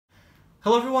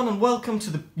Hello everyone and welcome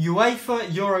to the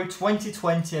UEFA Euro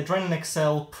 2020 Adrenalyn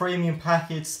XL premium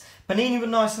packets. Panini were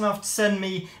nice enough to send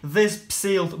me this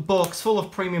sealed box full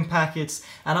of premium packets,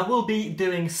 and I will be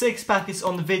doing 6 packets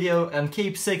on the video and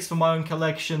keep 6 for my own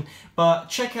collection, but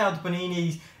check out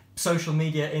Panini's social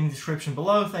media in the description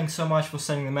below. Thanks so much for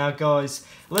sending them out, guys.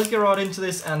 Let's get right into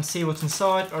this and see what's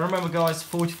inside. Remember guys,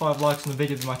 45 likes on the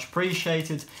video would be much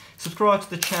appreciated. Subscribe to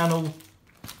the channel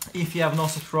if you have not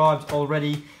subscribed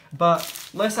already. But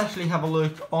let's actually have a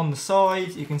look on the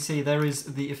side. You can see there is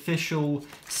the official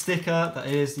sticker, that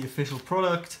is the official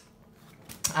product.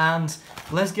 And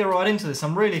let's get right into this.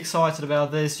 I'm really excited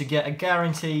about this. You get a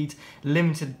guaranteed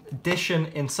limited edition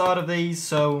inside of these,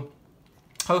 so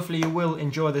hopefully you will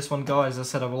enjoy this one, guys. As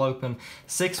I said, I will open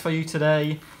 6 for you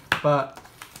today, but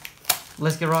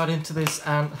let's get right into this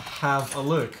and have a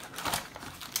look.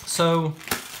 So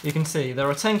you can see there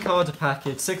are 10 cards a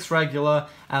packet, 6 regular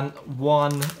and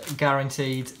 1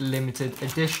 guaranteed limited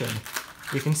edition.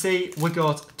 You can see we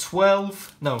got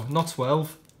 12, no, not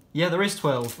 12, yeah there is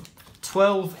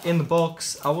 12 in the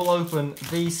box. I will open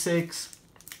these 6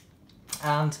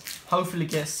 and hopefully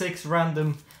get 6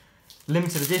 random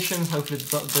limited editions. Hopefully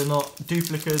they're not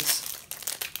duplicates,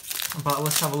 but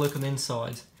let's have a look on the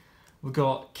inside. We've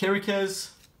got Kirikas,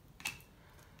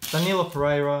 Danilo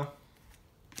Pereira,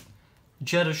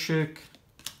 Jedashuk,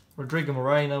 Rodrigo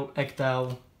Moreno,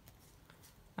 Ekdal,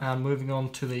 and moving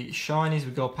on to the shinies,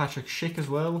 we've got Patrick Schick as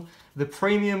well. The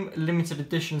premium limited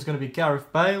edition is going to be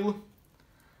Gareth Bale.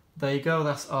 There you go,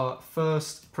 that's our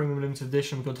first premium limited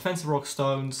edition. We've got Defensive Rock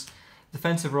Stones,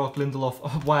 Defensive Rock Lindelof,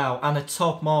 oh, wow, and a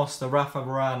Top Master Rafa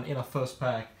Varane in our first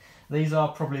pack. These are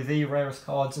probably the rarest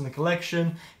cards in the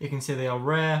collection. You can see they are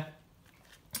rare,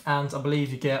 and I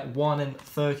believe you get 1 in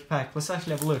 30 pack. Let's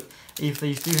actually have a look if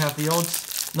these do have the odds.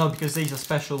 No, because these are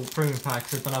special premium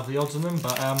packs, so they don't have the odds on them,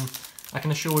 but I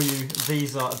can assure you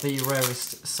these are the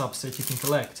rarest subset you can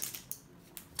collect.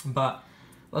 But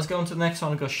let's go on to the next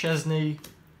one. We've got Szczesny,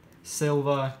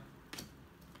 Silva,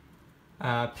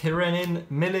 Pirenin,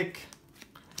 Milik,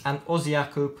 and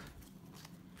Oziakup,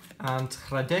 and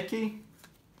Hradecki.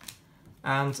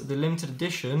 And the limited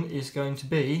edition is going to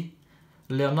be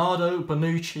Leonardo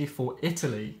Bonucci for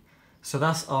Italy. So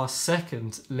that's our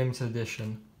second limited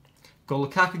edition. Got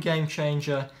Lukaku Game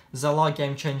Changer, Zalai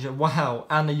Game Changer, wow,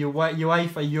 and a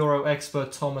UEFA Euro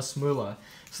expert Thomas Müller.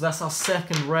 So that's our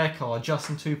second rare card just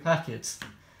in 2 packets.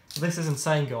 This is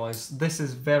insane, guys. This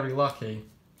is very lucky.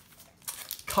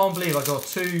 Can't believe I got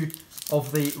 2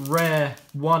 of the rare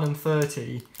 1 in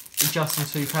 30 just in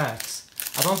 2 packs.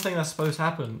 I don't think that's supposed to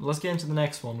happen. Let's get into the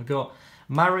next one. We've got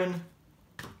Marin,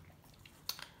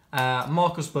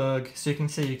 Marcus Berg. So you can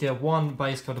see you get 1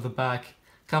 base card at the back,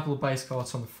 couple of base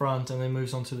cards on the front, and then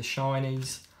moves on to the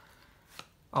shinies.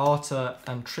 Arta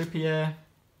and Trippier.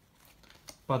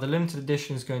 But the limited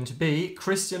edition is going to be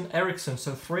Christian Eriksen.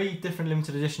 So 3 different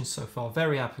limited editions so far.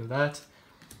 Very happy with that.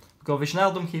 We've got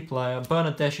Wijnaldum Key Player,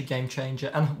 Bernardeschi Game Changer,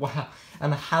 and wow,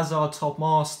 and a Hazard Top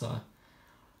Master.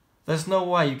 There's no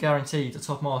way you guaranteed a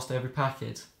Top Master every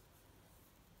packet.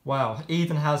 Wow,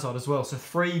 Eden Hazard as well. So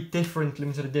 3 different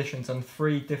limited editions and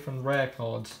 3 different rare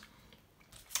cards.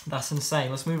 That's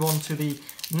insane. Let's move on to the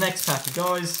next packet,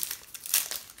 guys.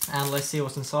 And let's see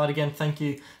what's inside again. Thank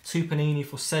you to Panini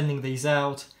for sending these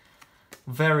out.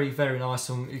 Very, very nice.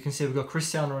 And you can see we've got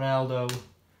Cristiano Ronaldo,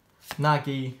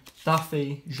 Nagy,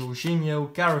 Duffy,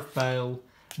 Jorginho, Gareth Bale,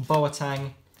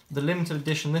 Boateng. The limited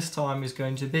edition this time is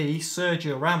going to be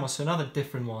Sergio Ramos, another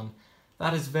different one.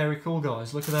 That is very cool,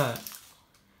 guys. Look at that.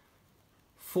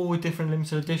 4 different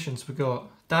limited editions. We've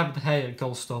got David De Gea,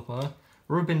 goal stopper,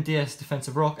 Ruben Dias,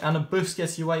 defensive rock, and a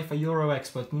Busquets UEFA Euro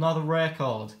expert, another rare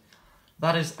card.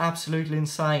 That is absolutely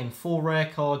insane. 4 rare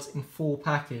cards in 4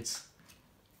 packets.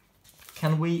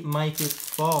 Can we make it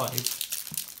 5?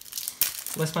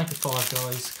 Let's make it 5,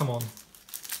 guys. Come on.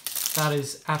 That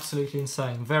is absolutely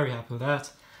insane. Very happy with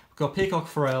that. We've got Peacock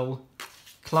Farrell,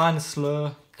 Klein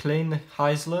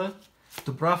Heisler,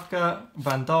 Dubravka,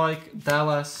 Van Dijk,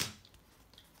 Dallas,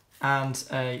 and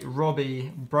a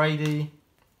Robbie Brady.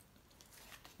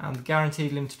 And the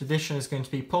guaranteed limited edition is going to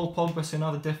be Paul Pogba, so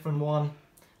another different one.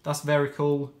 That's very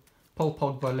cool. Paul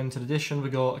Pogba limited edition.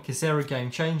 We got a Kizera Game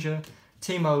Changer,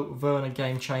 Timo Werner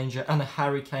Game Changer, and a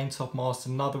Harry Kane Top Master,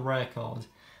 another rare card.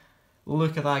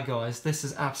 Look at that, guys. This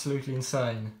is absolutely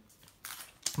insane.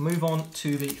 Move on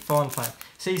to the final pack.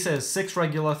 See, he says 6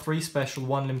 regular, 3 special,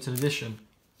 1 limited edition.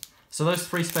 So those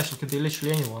 3 special could be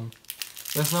literally anyone.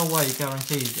 There's no way you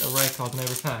guaranteed a rare card in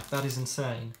every pack. That is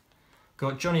insane.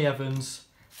 Got Johnny Evans,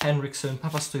 Henriksen,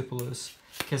 Papastopoulos,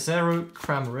 Kazero,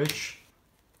 Kramaric,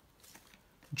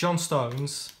 John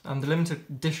Stones, and the limited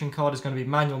edition card is going to be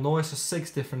Manuel Neuer, so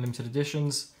 6 different limited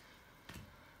editions.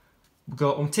 We've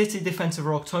got Umtiti, defensive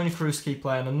rock, Tony Kroos, key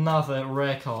player, and another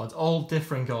rare card. All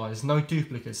different guys, no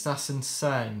duplicates, that's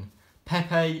insane.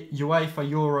 Pepe, UEFA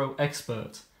Euro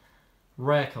expert,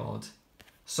 rare card.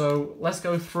 So let's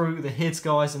go through the hits,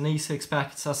 guys, and these 6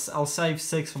 packets. I'll save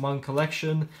 6 for my own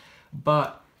collection,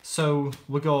 but so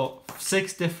we got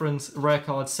 6 different rare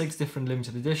cards, 6 different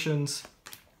limited editions,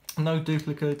 no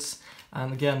duplicates,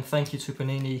 and again, thank you to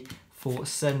Panini for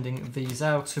sending these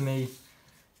out to me.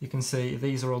 You can see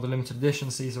these are all the limited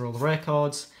editions, these are all the rare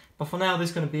cards. But for now, this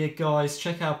is going to be it, guys.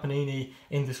 Check out Panini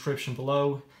in the description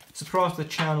below. Subscribe to the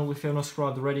channel if you're not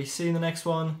subscribed already. See you in the next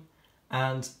one,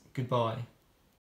 and goodbye.